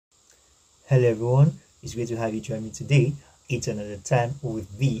Hello everyone, it's great to have you join me today. It's another time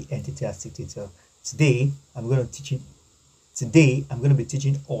with the Enthusiastic Tutor. Today I'm going to be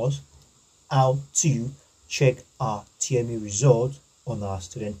teaching us how to check our TMA results on our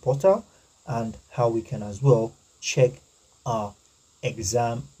student portal and how we can as well check our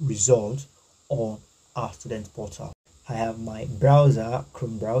exam results on our student portal. I have my browser,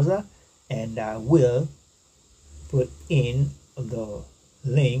 Chrome browser, and I will put in the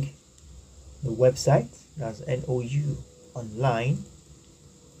link, the website, that's NOU online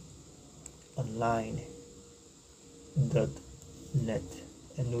dot net,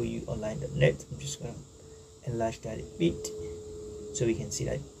 NOU online.net. I'm just going to enlarge that a bit so we can see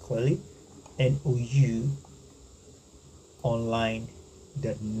that clearly. NOU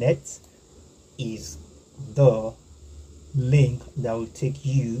online.net is the link that will take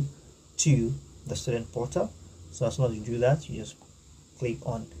you to the student portal. So as soon as you do that, you just click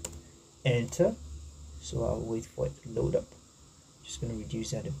on enter. So I'll wait for it to load up. Just going to reduce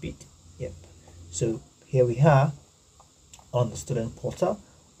that a bit. Yep. So here we are on the student portal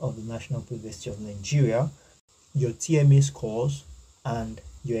of the National University of Nigeria. Your TMA scores and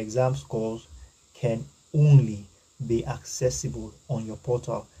your exam scores can only be accessible on your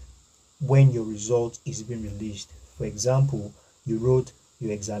portal when your result is being released. For example, you wrote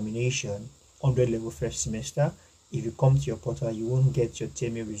your examination 100 level first semester. If you come to your portal, you won't get your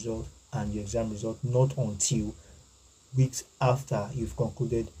TMA result and your exam result not until weeks after you've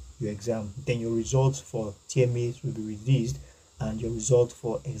concluded your exam. Then your results for TMAs will be released and your result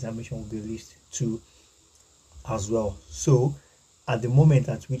for examination will be released too as well. So at the moment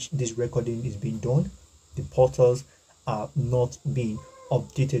at which this recording is being done, the portals are not being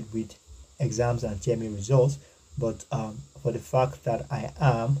updated with exams and TMA results, but for the fact that I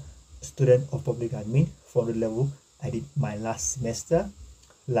am a student of public admin 400 level, I did my last semester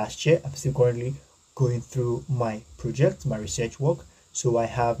last year. I'm still currently going through my project, my research work, so I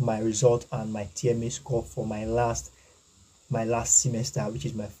have my result and my TMA score for my last semester, which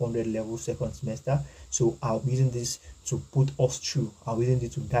is my 400 level second semester. So I'll be using this to put us through. I'll be using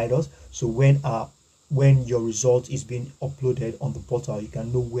this to guide us. So when your result is being uploaded on the portal, you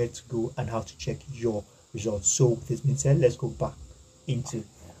can know where to go and how to check your results. So with this being said, let's go back into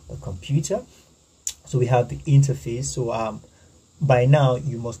the computer. So we have the interface. So by now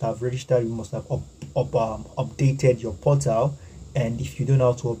you must have registered, you must have updated your portal, and if you don't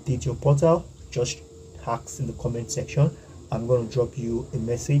know how to update your portal, just ask in the comment section. I'm going to drop you a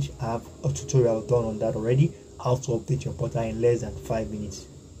message. I have a tutorial done on that already, how to update your portal in less than 5 minutes.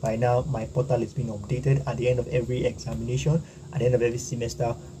 By now my portal is being updated. At the end of every examination, at the end of every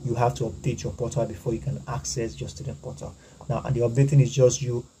semester, you have to update your portal before you can access your student portal. Now, and the updating is just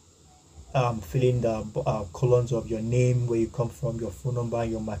you fill in the columns of your name, where you come from, your phone number,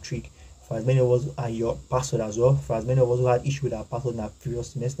 your matric, for as many of us, and your password as well. For as many of us who had issue with our password in our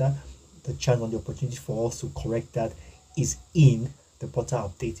previous semester, the chance and the opportunity for us to correct that is in the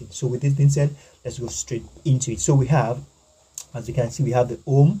portal updating. So with this being said, let's go straight into it. So we have, as you can see, we have the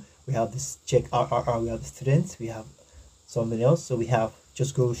home, we have this check RRR, we have the students, we have something else. So we have,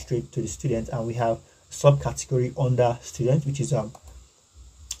 just go straight to the student, and we have a subcategory under student, which is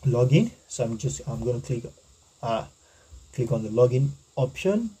login. So I'm going to click on the login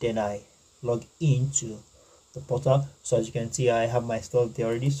option, then I log into the portal. So as you can see, I have my stuff there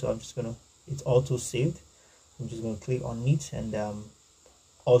already, so I'm just gonna, it's auto saved. I'm just going to click on it, and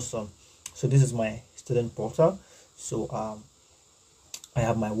awesome. So this is my student portal. So I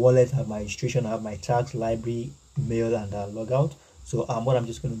have my wallet, I have my registration, I have my tags, library, mail, and logout. So what I'm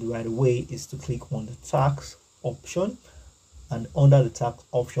just going to do right away is to click on the tags option, and under the tags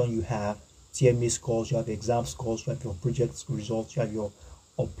option you have TMA scores, you have exam scores, you have your project results, you have your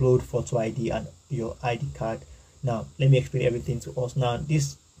upload photo ID and your ID card. Now let me explain everything to us. Now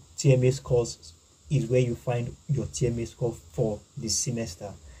this TMA scores is where you find your TMA score for this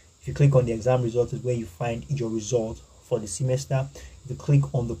semester. If you click on the exam results, is where you find your result for the semester. If you click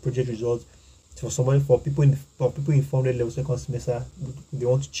on the project results, for people in 400 level second semester, they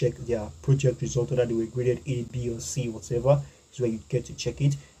want to check their project result, whether they were graded A, B, or C, whatever, is where you get to check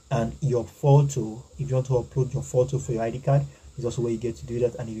it. And your photo, if you want to upload your photo for your ID card, is also where you get to do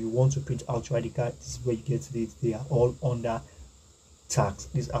that. And if you want to print out your ID card, this is where you get to do it. They are all under tags.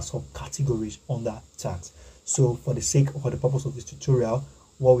 These are subcategories under tags. So for the purpose of this tutorial,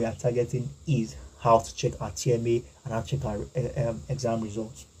 what we are targeting is how to check our TMA and how to check our exam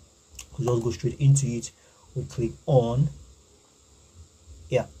results. We'll just go straight into it. We click on,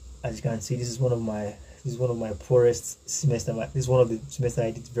 yeah, as you can see, this is one of my poorest semester. This is one of the semester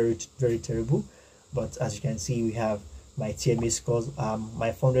I did very terrible. But as you can see, we have my TMA scores.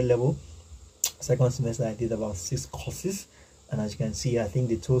 My 400 level, second semester I did about 6 courses, and as you can see, I think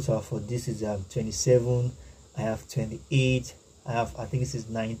the total for this is 27. I have 28. I think this is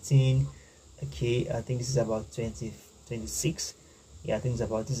 19. Okay, I think this is about 26. Yeah, I think this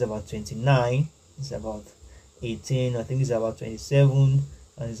is about 29. It's about 18. I think this is about 27,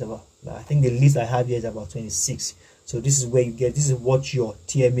 and it's about, I think the list I have here is about 26. So this is where you get, this is what your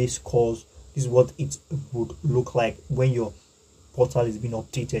TMA scores, this is what it would look like when your portal is being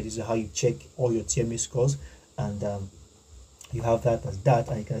updated. This is how you check all your TMA scores, and you have that as that.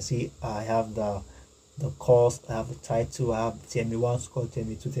 And you can see I have the course, I have the title, I have TMA 1 score,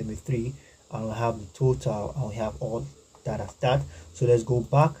 TMA 2, TMA 3, and I have the total, and we have all that as that. So let's go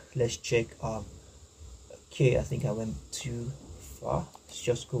back, let's check. Okay, I think I went too far. Let's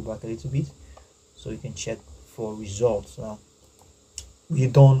just go back a little bit so you can check for results. Now we're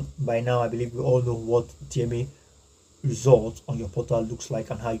done by now. I believe we all know what TMA results on your portal looks like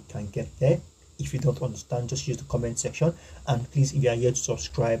and how you can get there. If you don't understand, just use the comment section. And please, if you are yet to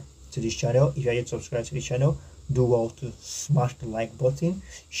subscribe to this channel, do well to smash the like button,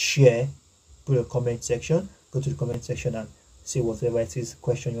 share, put a comment section, go to the comment section and say whatever it is,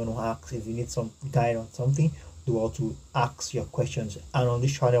 question you want to ask. If you need some guide on something, do well to ask your questions. And on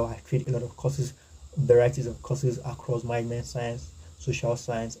this channel, I create a lot of courses, varieties of courses across management science, social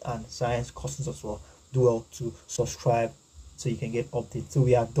science, and science courses as well. Do well to subscribe so you can get updates. So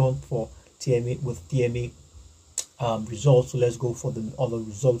we are done for TMA with TMA results. So let's go for the other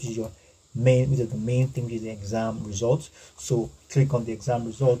results, which is the main thing, is the exam results. So click on the exam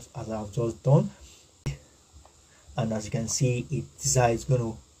results as I've just done, and as you can see, this is how it's going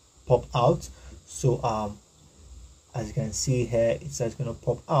to pop out. So as you can see here, it's going to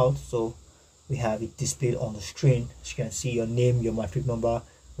pop out. So we have it displayed on the screen. As you can see, your name, your matric number,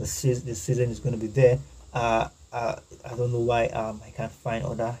 the season is going to be there. I don't know why I can't find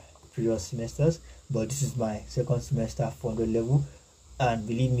other previous semesters, but this is my second semester 400 level, and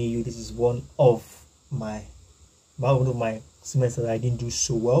believe me, this is one of my semesters I didn't do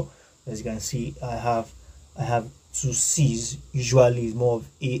so well. As you can see, I have 2 C's. Usually it's more of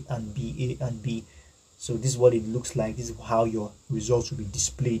A and B. So this is what it looks like. This is how your results will be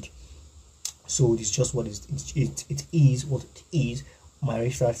displayed. So this is just what it is. My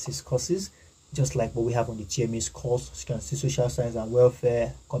registered 6 courses, just like what we have on the TMA course. As you can see, social science and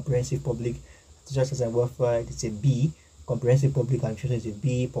welfare, comprehensive public, social science and welfare, it's a B. Comprehensive public administration is a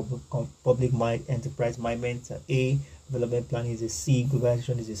B. Public mind enterprise management is A. Development planning is a C.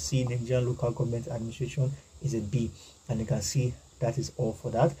 Globalization is a C. Nigerian local government administration is a B. And you can see that is all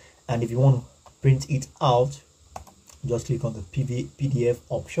for that. And if you want to print it out, just click on the PDF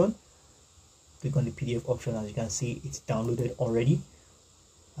option. Click on the PDF option. As you can see, it's downloaded already.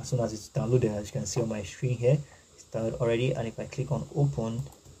 As soon as it's downloaded, as you can see on my screen here, it's downloaded already. And if I click on open,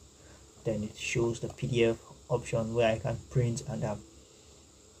 then it shows the PDF option where I can print and have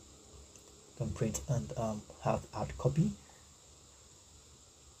hard copy.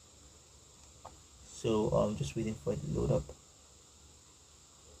 So I'm just waiting for it to load up.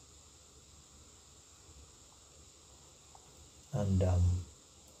 And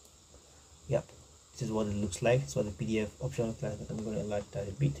yep, this is what it looks like. So the PDF option looks like. I'm going to enlarge that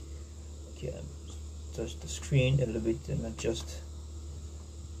a bit. Okay, touch the screen a little bit and adjust.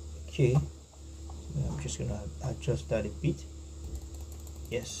 Okay, I'm just going to adjust that a bit.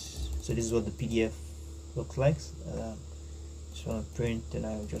 Yes, so this is what the PDF looks like. Just want to print, and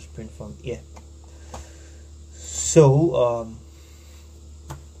I'll just print from here. So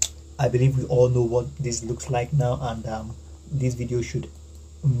I believe we all know what this looks like now, and this video should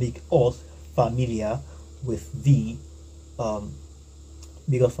make us familiar with the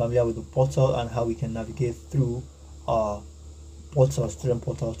portal and how we can navigate through our student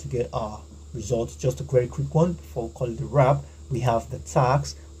portals to get our results. Just a very quick one before we call it the wrap. We have the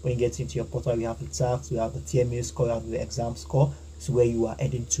tags. When you get into your portal, we have the tags, we have the TMA score, we have the exam score. This is where you are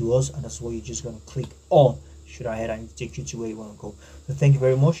heading towards, and that's what you're just going to click on. Should I head and take you to where you want to go. So thank you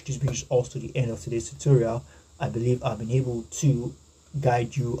very much. This brings us to the end of today's tutorial. I believe I've been able to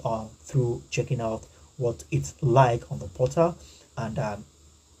guide you through checking out what it's like on the portal, and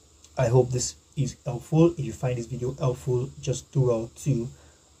I hope this is helpful. If you find this video helpful, just do well to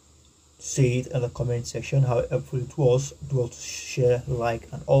say it in the comment section how helpful it was. Do well to share, like,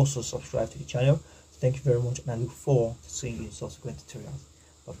 and also subscribe to the channel. Thank you very much, and I look forward to seeing you in subsequent tutorials.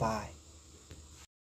 Bye bye.